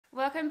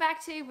Welcome back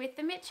to With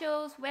the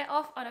Mitchells. We're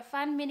off on a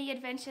fun mini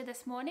adventure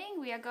this morning.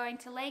 We are going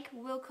to Lake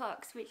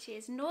Wilcox, which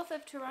is north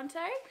of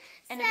Toronto,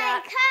 and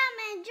come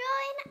and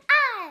join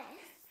us.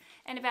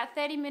 And about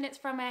 30 minutes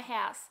from our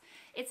house.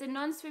 It's a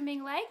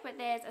non-swimming lake, but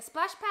there's a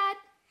splash pad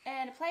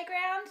and a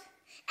playground.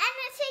 And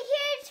it's a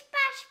huge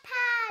splash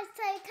pad,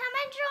 so come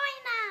and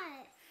join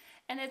us.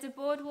 And there's a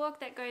boardwalk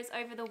that goes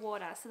over the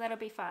water, so that'll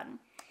be fun.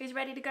 Who's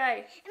ready to go?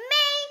 Me,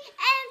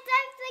 and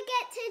don't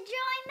forget to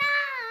join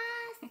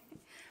us.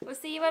 We'll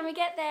see you when we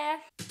get there.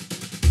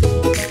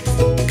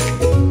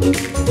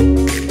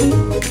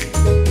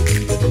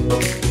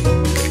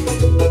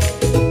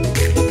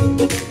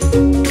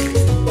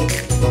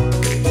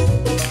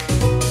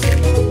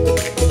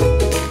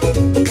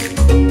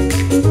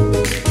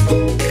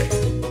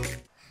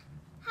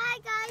 Hi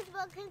guys,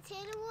 welcome to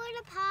the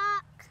water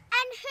park.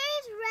 And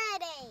who's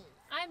ready?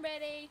 I'm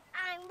ready.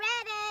 I'm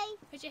ready.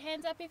 Put your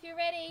hands up if you're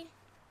ready.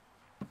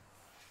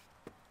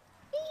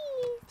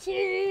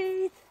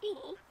 Cheers.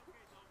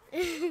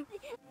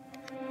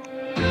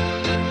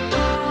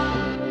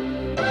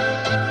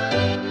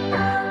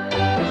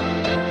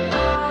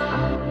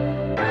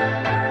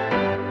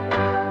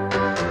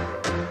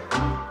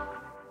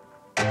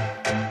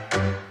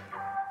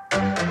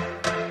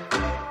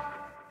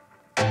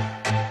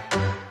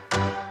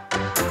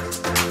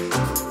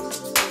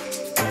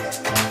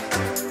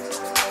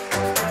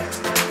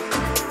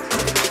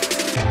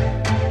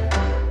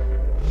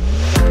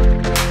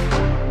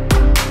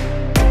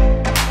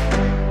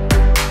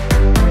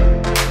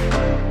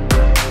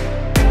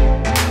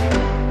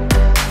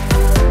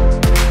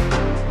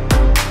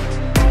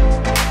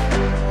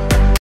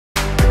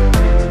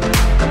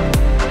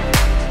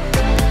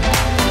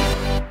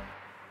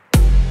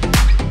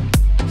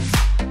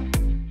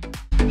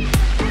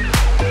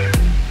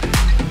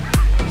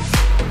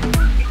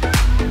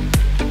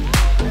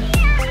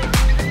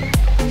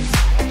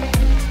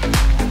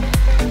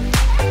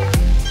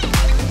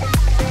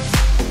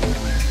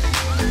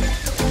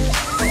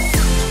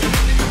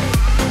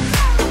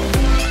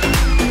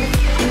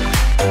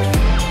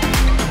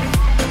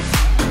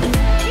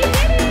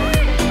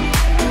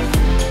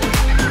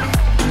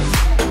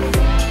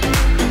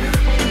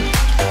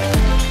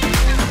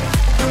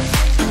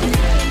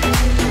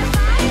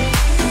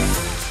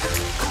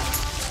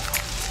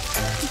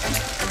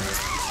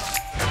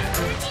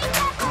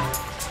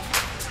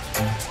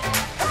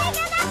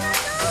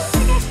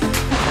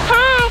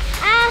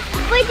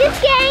 We're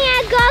just getting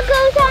our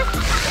goggles on.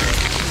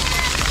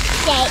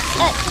 Okay,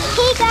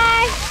 here you go.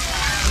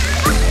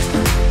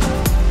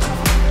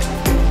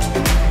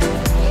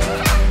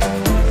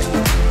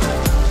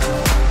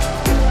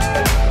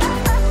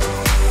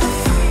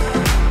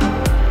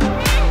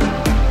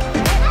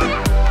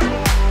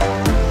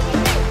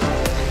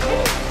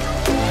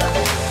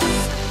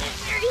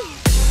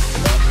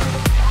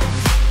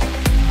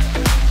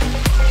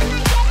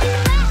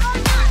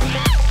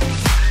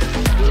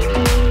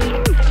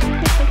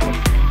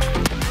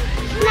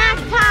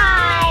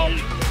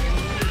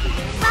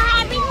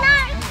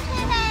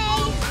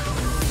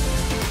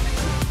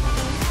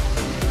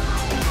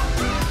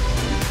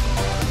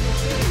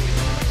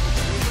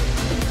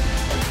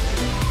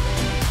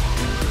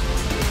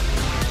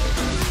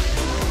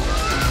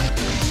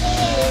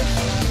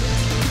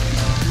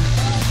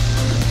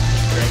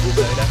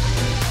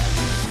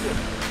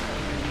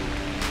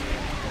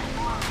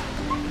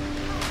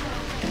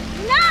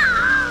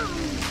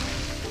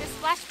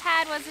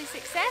 Was a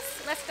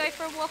success. Let's go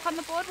for a walk on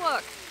the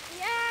boardwalk.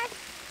 Yes,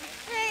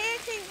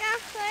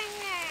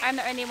 I'm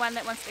the only one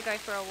that wants to go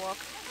for a walk.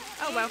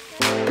 Oh well.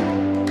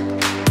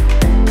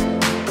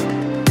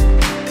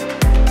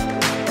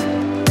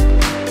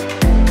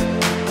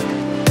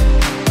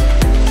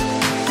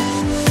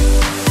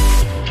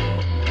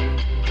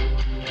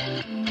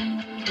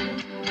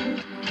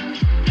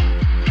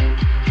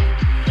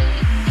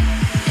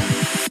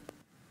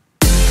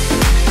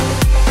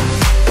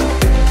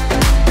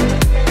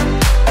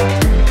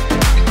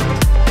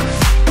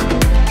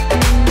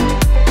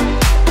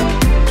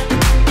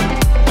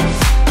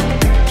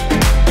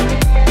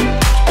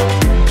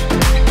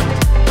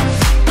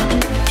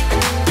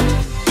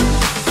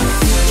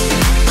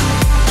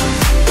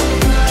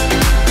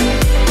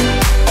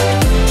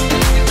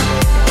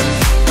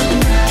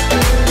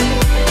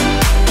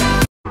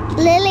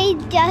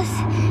 Just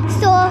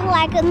saw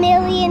like a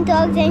million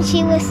dogs and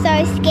she was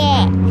so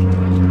scared.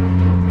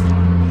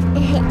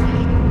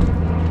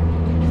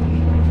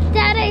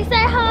 Daddy, say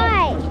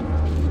hi.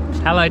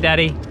 Hello,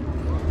 Daddy.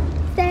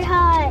 Say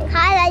hi.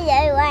 Hi,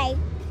 Daddy.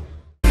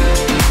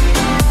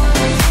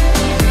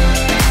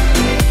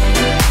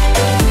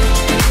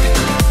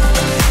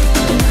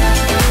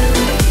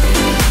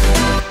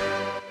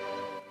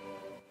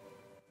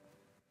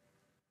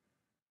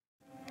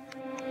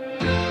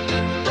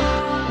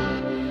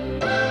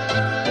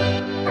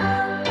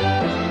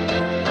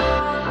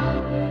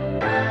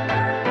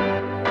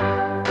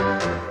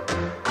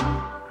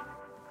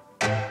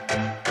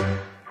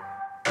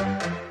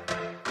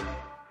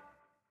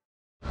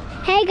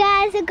 Hey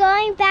guys, We're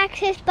going back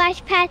to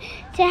Splash Pad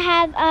to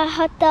have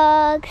hot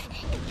dogs.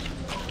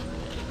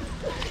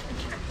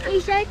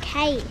 He's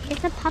okay.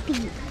 It's a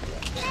puppy.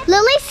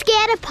 Lily's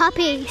scared of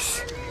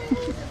puppies.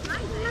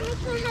 Mommy,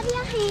 can I have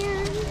your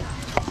hand?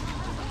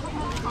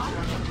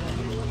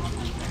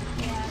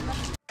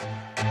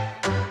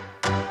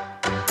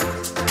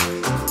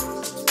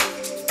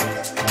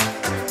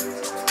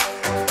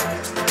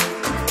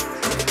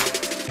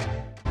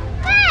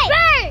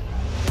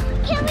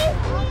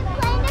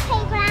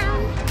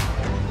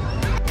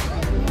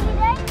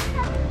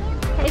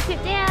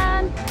 Sit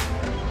down.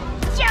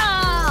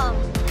 Jump!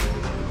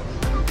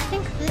 I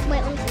think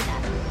wait, let me see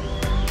that.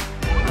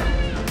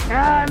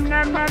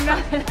 No.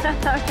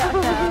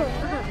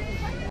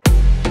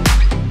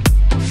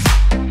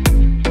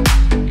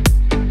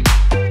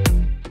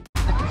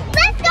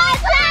 Let's go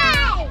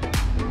play!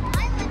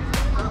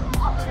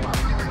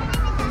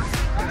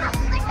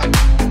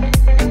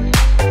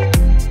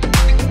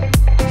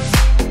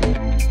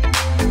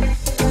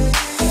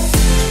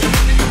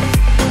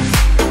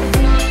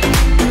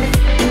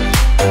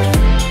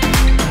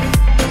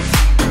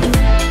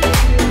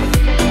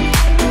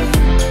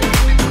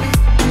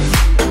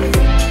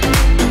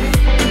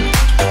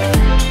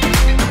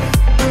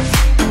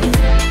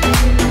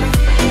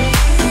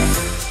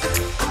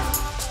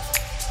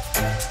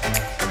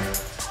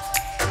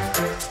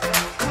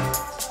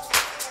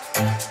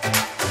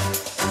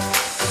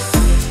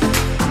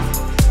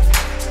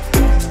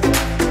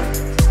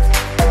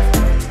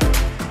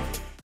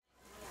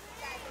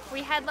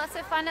 We had lots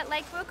of fun at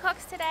Lake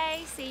Wilcox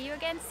today. See you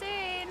again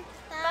soon.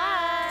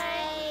 Bye.